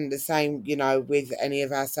again, the same, you know, with any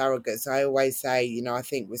of our surrogates, I always say, you know, I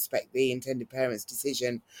think respect the intended parents'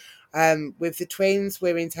 decision. With the twins,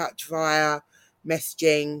 we're in touch via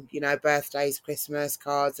messaging, you know, birthdays, Christmas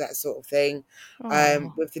cards, that sort of thing.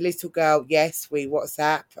 With the little girl, yes, we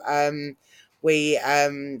WhatsApp. We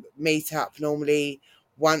meet up normally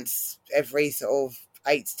once every sort of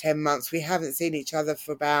 8 to 10 months. We haven't seen each other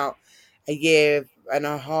for about a year and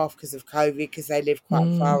a half because of COVID, because they live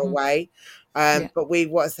quite far away. But we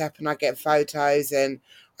WhatsApp, and I get photos, and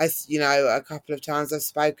you know, a couple of times I've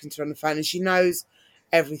spoken to her on the phone, and she knows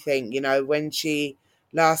everything. You know, when she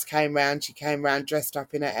last came round, she came round dressed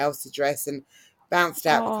up in her Elsa dress and bounced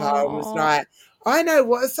out the car and was like, I know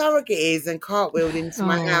what a surrogate is, and cartwheeled into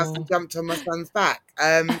my house and jumped on my son's back.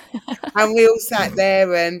 And we all sat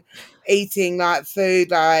there and eating like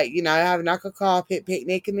food, like, you know, having like a carpet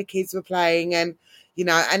picnic, and the kids were playing, and, you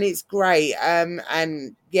know, and it's great.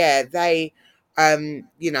 And yeah, they,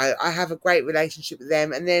 you know, I have a great relationship with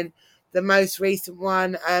them. And then the most recent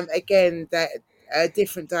one, again, that a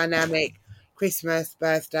different dynamic, Christmas,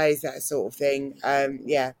 birthdays, that sort of thing.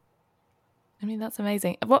 Yeah. I mean, that's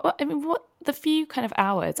amazing. What the few kind of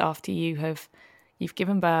hours after you've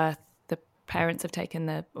given birth, the parents have taken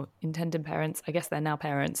the, or intended parents, I guess they're now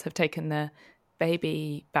parents, have taken the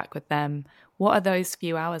baby back with them. What are those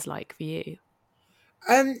few hours like for you?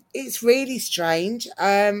 It's really strange.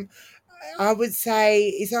 I would say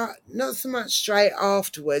it's not so much straight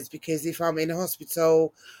afterwards, because if I'm in a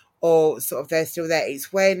hospital or sort of they're still there,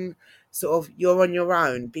 it's when sort of you're on your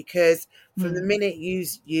own, because from the minute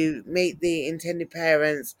you meet the intended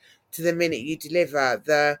parents to the minute you deliver,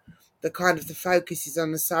 the kind of the focus is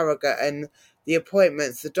on the surrogate and the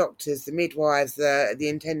appointments, the doctors, the midwives, the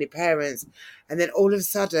intended parents, and then all of a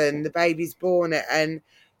sudden the baby's born, and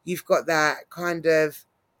you've got that kind of,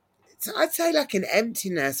 I'd say like an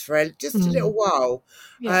emptiness for just a little while,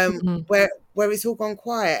 where it's all gone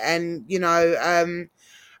quiet. And, you know,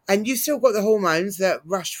 and you've still got the hormones that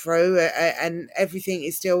rush through, and everything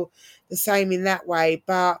is still the same in that way.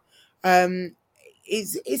 But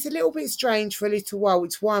it's a little bit strange for a little while,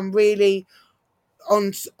 which is why I'm really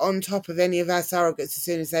on top of any of our surrogates as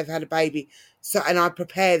soon as they've had a baby. So, and I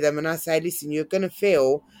prepare them and I say, listen, you're going to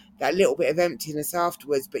feel that little bit of emptiness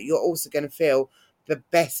afterwards, but you're also going to feel the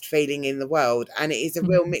best feeling in the world. And it is a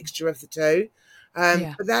real mixture of the two.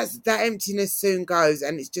 But that emptiness soon goes,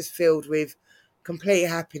 and it's just filled with complete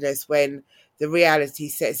happiness when the reality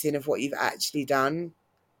sets in of what you've actually done.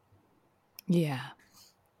 Yeah,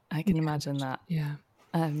 I can imagine that. Yeah.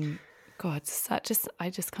 God, I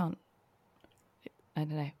just can't. I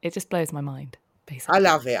don't know. It just blows my mind. Basically, I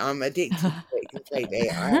love it. I'm addicted to it completely.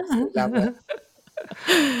 I absolutely love it.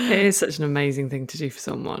 It is such an amazing thing to do for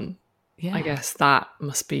someone. Yeah. I guess that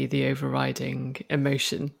must be the overriding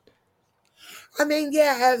emotion. I mean,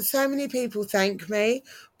 so many people thank me,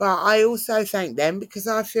 but I also thank them because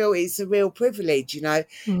I feel it's a real privilege, you know.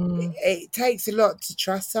 It takes a lot to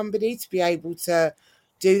trust somebody to be able to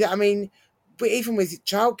do that. I mean, but even with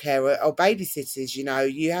childcare or babysitters, you know,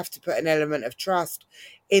 you have to put an element of trust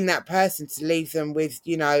in that person to leave them with,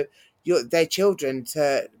 you know, their children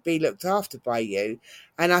to be looked after by you.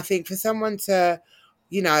 And I think for someone to,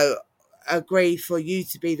 you know, agree for you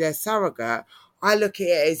to be their surrogate, I look at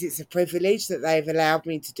it as it's a privilege that they've allowed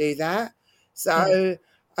me to do that. So,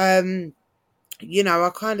 you know, I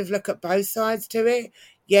kind of look at both sides to it.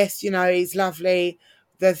 Yes, you know, it's lovely,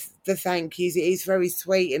 the thank yous. It is very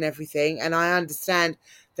sweet and everything. And I understand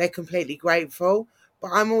they're completely grateful.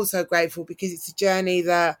 But I'm also grateful because it's a journey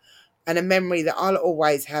and a memory that I'll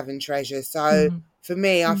always have and treasure. So for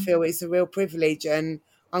me, I feel it's a real privilege, and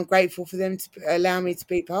I'm grateful for them to allow me to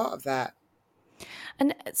be part of that.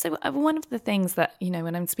 And so one of the things that, you know,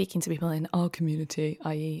 when I'm speaking to people in our community,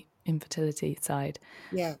 i.e. infertility side,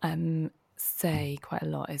 say quite a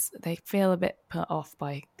lot is they feel a bit put off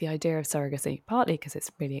by the idea of surrogacy, partly because it's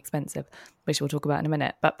really expensive, which we'll talk about in a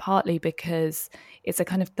minute, but partly because it's a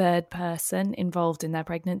kind of third person involved in their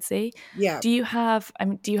pregnancy. Yeah. Do you have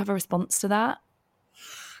a response to that?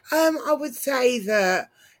 I would say that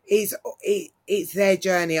it's their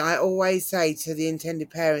journey. I always say to the intended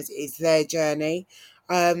parents, it's their journey.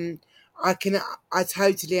 I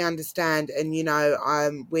totally understand, and you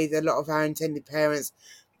know, with a lot of our intended parents,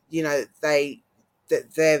 you know,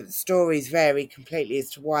 their stories vary completely as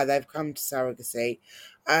to why they've come to surrogacy,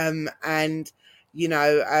 and you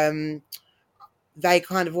know, they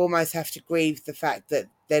kind of almost have to grieve the fact that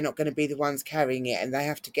they're not going to be the ones carrying it, and they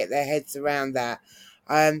have to get their heads around that.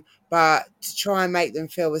 But to try and make them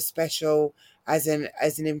feel as special as an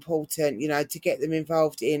important, you know, to get them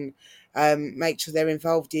involved in, make sure they're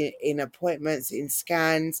involved in appointments, in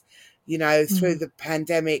scans. You know, through the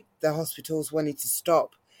pandemic, the hospitals wanted to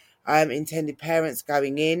stop intended parents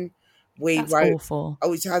going in. That's awful.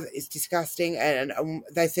 Oh, it's disgusting. And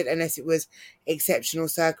they said unless it was exceptional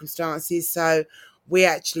circumstances. So we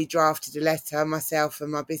actually drafted a letter, myself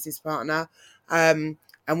and my business partner,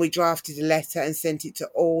 and we drafted a letter and sent it to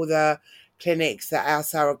all the clinics that our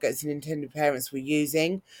surrogates and intended parents were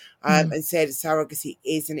using, and said surrogacy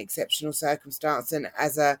is an exceptional circumstance. And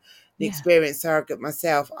as an experienced surrogate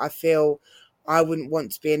myself, I feel I wouldn't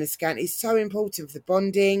want to be in a scan. It's so important for the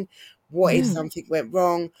bonding. What if something went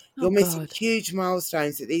wrong? You're missing huge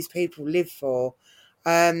milestones that these people live for.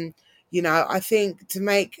 You know, I think to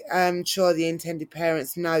make sure the intended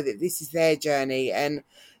parents know that this is their journey, and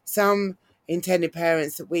some intended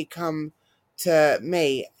parents that we come to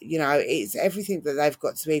meet, you know, it's everything that they've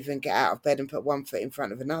got to even get out of bed and put one foot in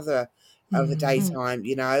front of another over daytime,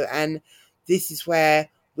 you know, and this is where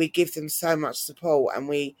we give them so much support, and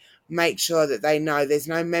we make sure that they know there's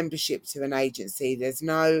no membership to an agency, there's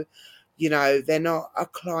no, you know, they're not a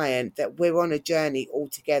client, that we're on a journey all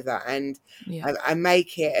together, and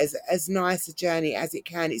make it as nice a journey as it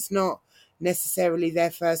can. It's not necessarily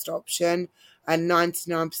their first option, and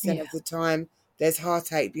 99% of the time there's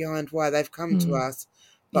heartache behind why they've come to us,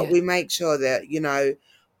 but we make sure that, you know,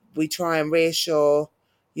 we try and reassure,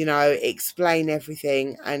 you know, explain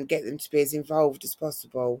everything and get them to be as involved as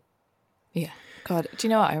possible. Yeah. God, do you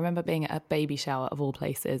know what? I remember being at a baby shower of all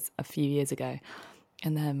places a few years ago,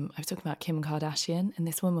 and then I was talking about Kim Kardashian, and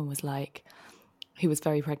this woman was like, who was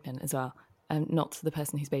very pregnant as well, not the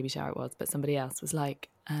person whose baby shower it was, but somebody else was like,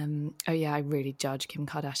 oh yeah, I really judge Kim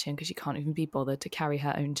Kardashian because she can't even be bothered to carry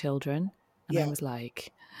her own children. And I was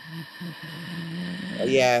like,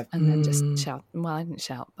 and then just shout. Well, I didn't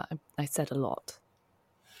shout, but I said a lot.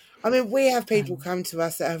 I mean, we have people come to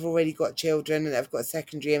us that have already got children and have got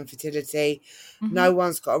secondary infertility. No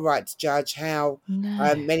one's got a right to judge how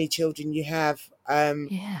many children you have,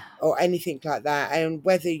 or anything like that. And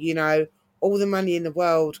whether, you know, all the money in the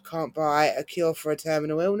world can't buy a cure for a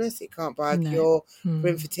terminal illness. It can't buy a cure for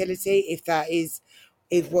infertility, if that is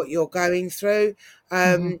what you're going through.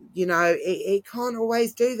 You know, it can't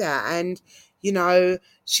always do that. And, you know,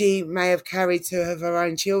 she may have carried two of her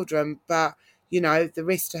own children, but, you know, the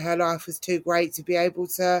risk to her life was too great to be able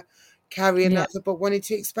to carry another, but wanted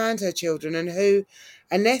to expand her children. And who,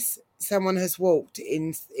 unless someone has walked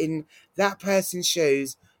in that person's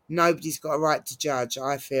shoes, nobody's got a right to judge,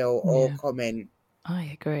 I feel, or comment.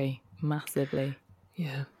 I agree massively.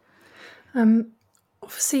 Yeah.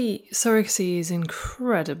 Obviously, surrogacy is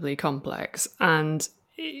incredibly complex, and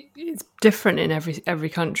it's different in every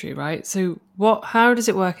country, right? So, how does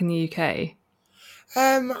it work in the UK?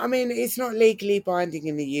 I mean, it's not legally binding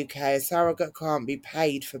in the UK. A surrogate can't be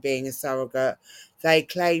paid for being a surrogate. They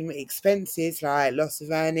claim expenses like loss of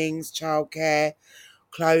earnings, childcare,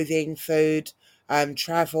 clothing, food,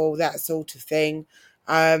 travel, that sort of thing.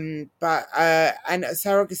 And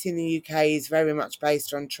surrogacy in the UK is very much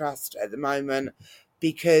based on trust at the moment,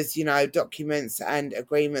 because, you know, documents and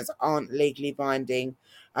agreements aren't legally binding.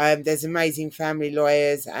 There's amazing family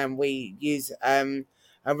lawyers, and we use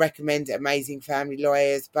I recommend Amazing Family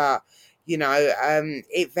Lawyers, but, you know,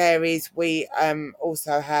 it varies. We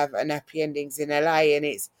also have an Happy Endings in LA, and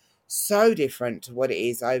it's so different to what it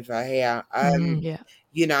is over here.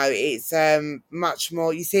 You know, it's much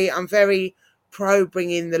more. You see, I'm very pro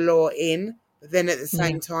bringing the law in, but then at the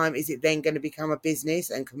same time, is it then going to become a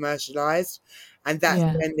business and commercialised? And that's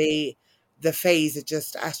when the fees are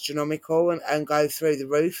just astronomical and go through the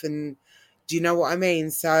roof. And do you know what I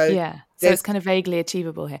mean? So so it's kind of vaguely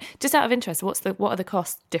achievable here. Just out of interest, what are the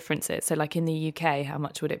cost differences? So, like in the UK, how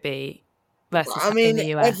much would it be versus in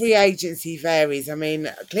the US? Every agency varies. I mean,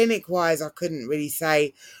 clinic-wise, I couldn't really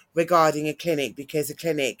say regarding a clinic, because a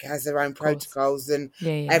clinic has their own protocols, and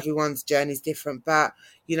everyone's journey is different. But,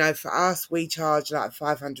 you know, for us, we charge like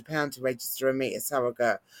 £500 to register and meet a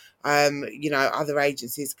surrogate. You know, other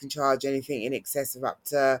agencies can charge anything in excess of up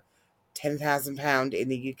to £10,000 in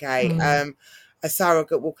the UK. A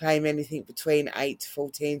surrogate will claim anything between £8,000 to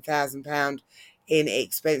 £14,000 in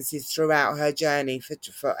expenses throughout her journey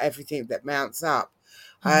for everything that mounts up.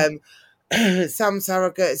 Some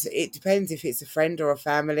surrogates, it depends if it's a friend or a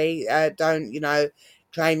family, don't, you know,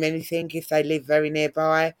 claim anything if they live very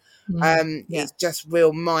nearby. It's just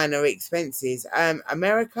real minor expenses.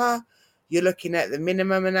 America, you're looking at the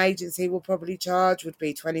minimum an agency will probably charge would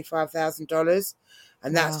be $25,000,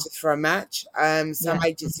 and that's just for a match. Some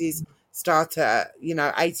agencies start at, you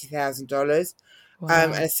know, $80,000.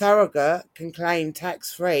 And a surrogate can claim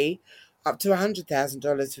tax-free up to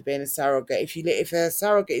 $100,000 for being a surrogate. If a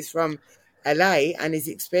surrogate is from LA and is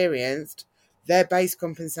experienced, their base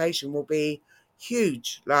compensation will be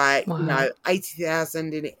huge, like you know,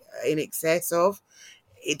 80,000 in excess of.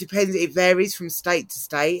 It depends. It varies from state to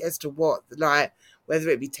state as to what, like, whether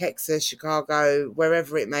it be Texas, Chicago,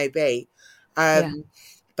 wherever it may be.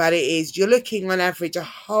 But you're looking on average a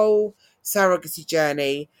whole surrogacy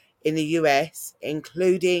journey in the US,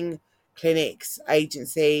 including clinics,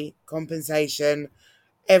 agency, compensation,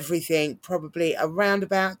 everything, probably around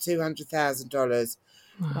about $200,000.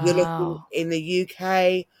 You're looking in the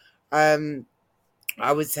UK,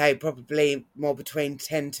 I would say probably more between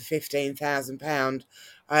 £10,000 to £15,000.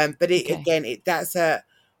 But that's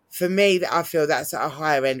for me, that I feel that's at a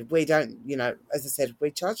higher end. We don't, you know, as I said,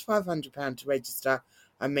 we charge £500 to register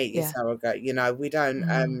and meet your surrogate. You know, we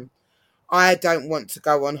don't. I don't want to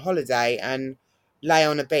go on holiday and lay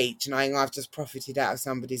on a beach knowing I've just profited out of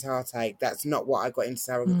somebody's heartache. That's not what I got into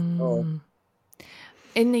surrogate for.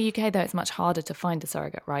 In the UK, though, it's much harder to find a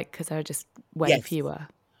surrogate, right? Because there are just way fewer.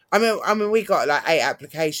 I mean, we got like 8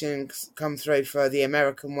 applications come through for the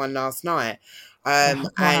American one last night, and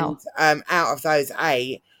out of those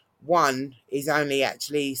 8, 1 is only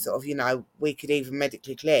actually sort of, you know, we could even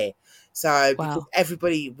medically clear. So because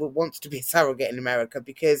everybody wants to be a surrogate in America,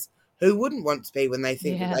 because who wouldn't want to be when they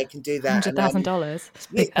think that they can do that?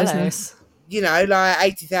 $100,000, big business. You know, like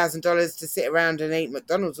 $80,000 to sit around and eat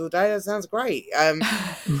McDonald's all day. That sounds great. You know,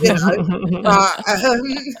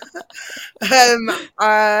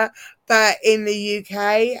 but in the UK,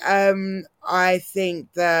 I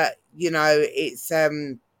think that, you know, it's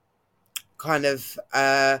kind of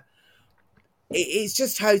it's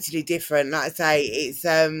just totally different. Like I say, it's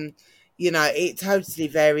you know, it totally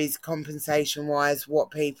varies compensation wise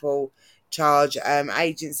what people charge.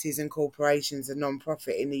 Agencies and corporations are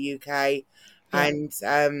non-profit in the UK, and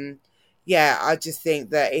yeah, I just think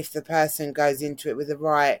that if the person goes into it with the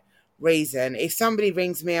right reason, if somebody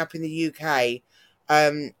rings me up in the UK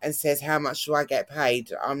and says, how much do I get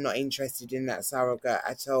paid? I'm not interested in that surrogate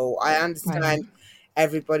at all. I understand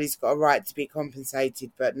everybody's got a right to be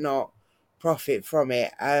compensated, but not profit from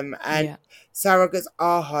it. And surrogates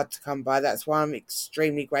are hard to come by. That's why I'm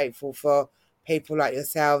extremely grateful for people like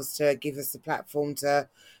yourselves to give us the platform to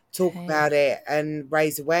talk about it and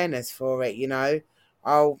raise awareness for it, you know.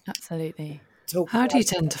 Absolutely. How do you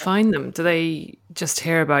tend to find them? Do they just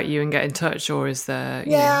hear about you and get in touch, or is there,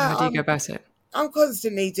 how do you go about it? I'm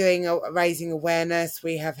constantly raising awareness.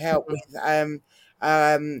 We have help with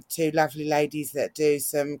two lovely ladies that do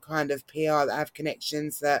some kind of PR, that have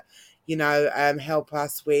connections that, you know, help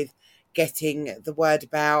us with getting the word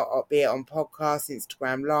about, or be it on podcasts,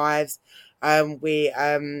 Instagram lives. We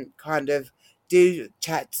kind of do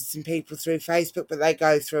chat to some people through Facebook, but they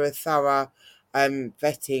go through a thorough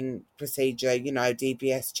vetting procedure, you know,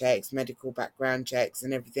 DBS checks, medical background checks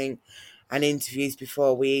and everything, and interviews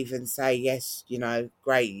before we even say, yes, you know,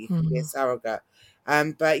 great, you can be a surrogate.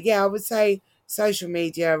 But yeah, I would say social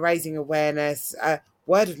media, raising awareness,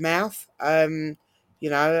 word of mouth, you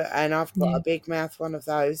know, and I've got a big mouth, one of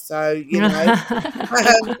those. So, you know,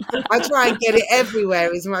 I try and get it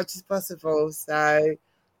everywhere as much as possible. So,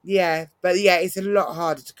 yeah. But, yeah, it's a lot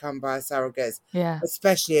harder to come by surrogates,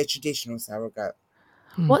 especially a traditional surrogate.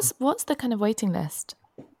 What's the kind of waiting list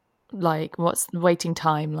like? What's the waiting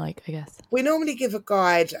time like, I guess? We normally give a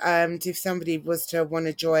guide. If somebody was to want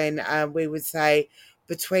to join, we would say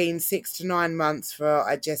between 6 to 9 months for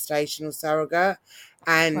a gestational surrogate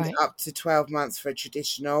and up to 12 months for a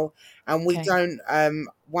traditional. And we don't,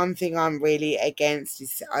 one thing I'm really against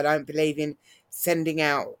is I don't believe in sending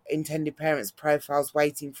out intended parents' profiles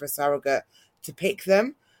waiting for a surrogate to pick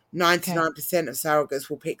them. 99% of surrogates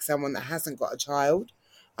will pick someone that hasn't got a child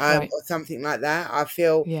or something like that. I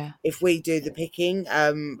feel if we do the picking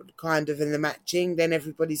kind of in the matching, then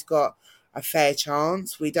everybody's got a fair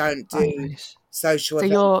chance. We don't do social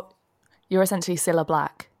events. So you're essentially Cilla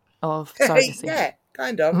Black of surrogacy. Yeah,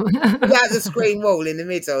 kind of. Without the screen wall in the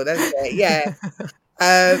middle, that's it, yeah.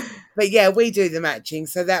 But yeah, we do the matching,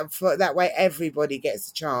 so that way everybody gets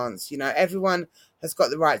a chance. You know, everyone has got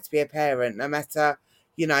the right to be a parent, no matter,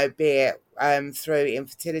 you know, be it through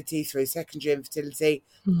infertility, through secondary infertility,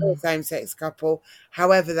 or same-sex couple.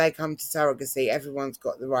 However they come to surrogacy, everyone's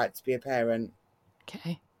got the right to be a parent.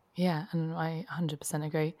 Okay, yeah, and I 100%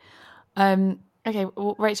 agree. Okay,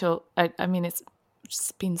 well, Rachel, I mean, it's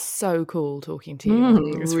just been so cool talking to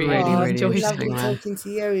you. It's really lovely talking to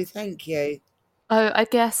you. Thank you. Oh, I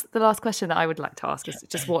guess the last question that I would like to ask is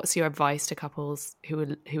just, what's your advice to couples who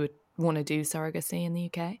would want to do surrogacy in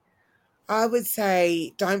the UK? I would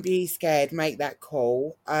say don't be scared, make that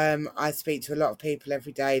call. I speak to a lot of people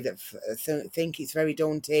every day that think it's very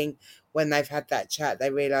daunting. When they've had that chat, they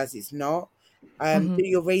realise it's not. Do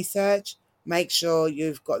your research, make sure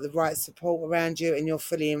you've got the right support around you and you're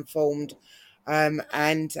fully informed,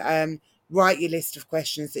 and write your list of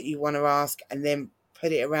questions that you want to ask and then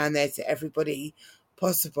put it around there to everybody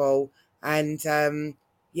possible. And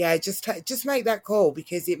just make that call,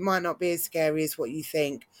 because it might not be as scary as what you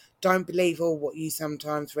think. Don't believe all what you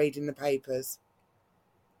sometimes read in the papers.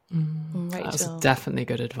 That's definitely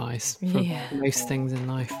good advice for most things in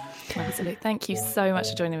life. Absolutely. Thank you so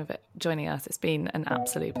much for joining us. It's been an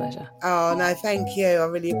absolute pleasure. Oh, no, thank you. I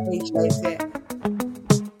really appreciate it.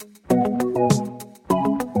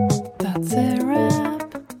 That's a wrap.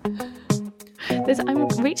 I'm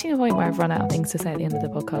reaching a point where I've run out of things to say at the end of the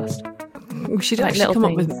podcast. We should actually come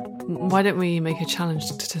up with, why don't we make a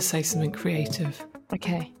challenge to say something creative?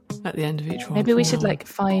 Okay. At the end of each one. Maybe we should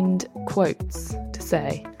find quotes to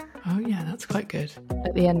say. Oh yeah, that's quite good.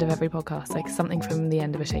 At the end of every podcast, like something from the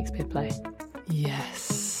end of a Shakespeare play.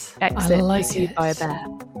 Yes. Exit pursued by a bear.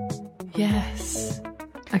 Yes.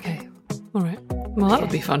 Okay. All right. Well, that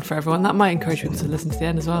would be fun for everyone. That might encourage people to listen to the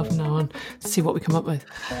end as well from now on, to see what we come up with.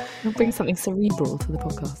 We'll bring something cerebral to the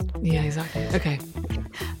podcast. Yeah, exactly. Okay.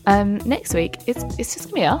 Next week, it's just going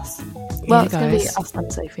to be us. Well, it's going to be us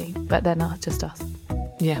and Sophie, but they're not just us.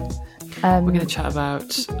 Yeah. We're going to chat about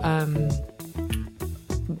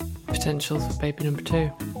potentials for baby number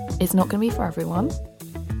 2. It's not going to be for everyone.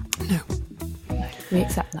 No. We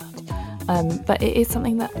accept that. But it is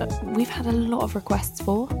something that we've had a lot of requests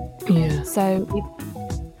for. Yeah. So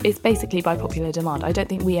it's basically by popular demand. I don't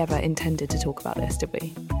think we ever intended to talk about this, did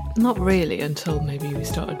we? Not really, until maybe we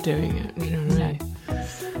started doing it. You know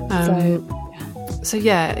what I mean? So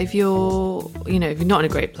yeah, if you're not in a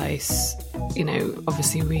great place,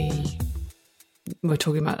 obviously we're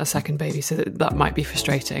talking about a second baby, so that might be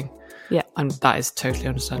frustrating. Yeah. And that is totally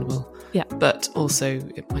understandable. Yeah. But also,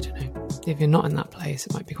 I don't know, if you're not in that place,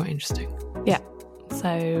 it might be quite interesting. Yeah.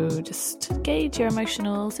 So just gauge your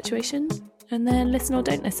emotional situation and then listen or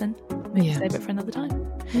don't listen. Maybe save it for another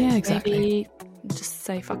time. Yeah, exactly. Maybe just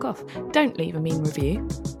say fuck off. Don't leave a mean review.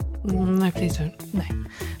 No, please don't. No.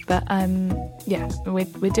 But yeah,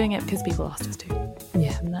 we're doing it because people asked us to.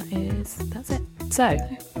 Yeah. And that's it. So,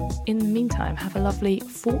 in the meantime, have a lovely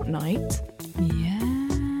fortnight.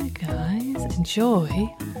 Yeah, guys. Enjoy.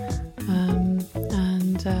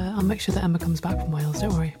 And I'll make sure that Emma comes back from Wales,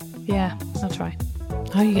 don't worry. Yeah, I'll try.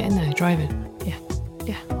 How are you getting there? Driving? Yeah.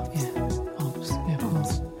 Yeah. Obs. Yeah, of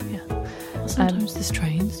course. Yeah. Well, sometimes there's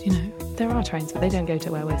trains, you know. There are trains, but they don't go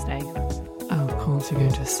to where we're staying. Oh, of course, you're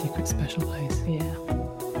going to a secret special place. Yeah.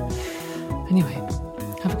 Anyway,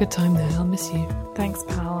 have a good time there. I'll miss you. Thanks,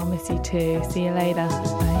 pal. I'll miss you too. See you later.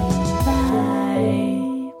 Bye. Bye.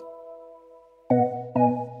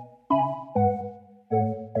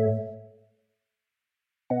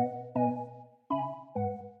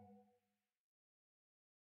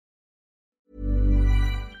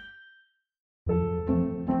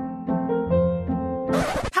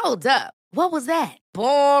 Hold up. What was that?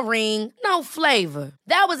 Boring. No flavor.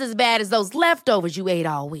 That was as bad as those leftovers you ate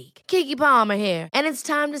all week. Keke Palmer here, and it's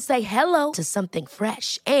time to say hello to something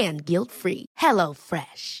fresh and guilt-free. Hello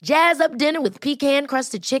Fresh. Jazz up dinner with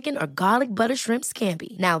pecan-crusted chicken or garlic butter shrimp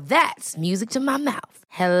scampi. Now that's music to my mouth.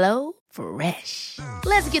 Hello Fresh.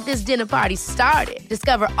 Let's get this dinner party started.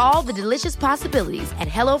 Discover all the delicious possibilities at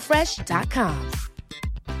hellofresh.com.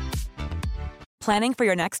 Planning for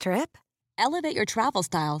your next trip? Elevate your travel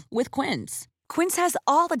style with Quince. Quince has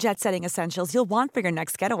all the jet-setting essentials you'll want for your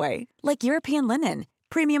next getaway, like European linen,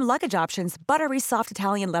 premium luggage options, buttery soft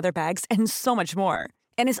Italian leather bags, and so much more.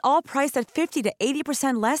 And is all priced at 50 to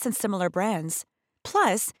 80% less than similar brands.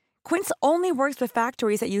 Plus, Quince only works with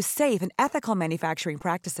factories that use safe and ethical manufacturing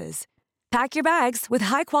practices. Pack your bags with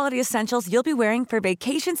high-quality essentials you'll be wearing for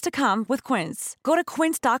vacations to come with Quince. Go to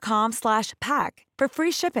quince.com/pack for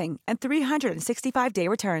free shipping and 365-day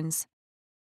returns.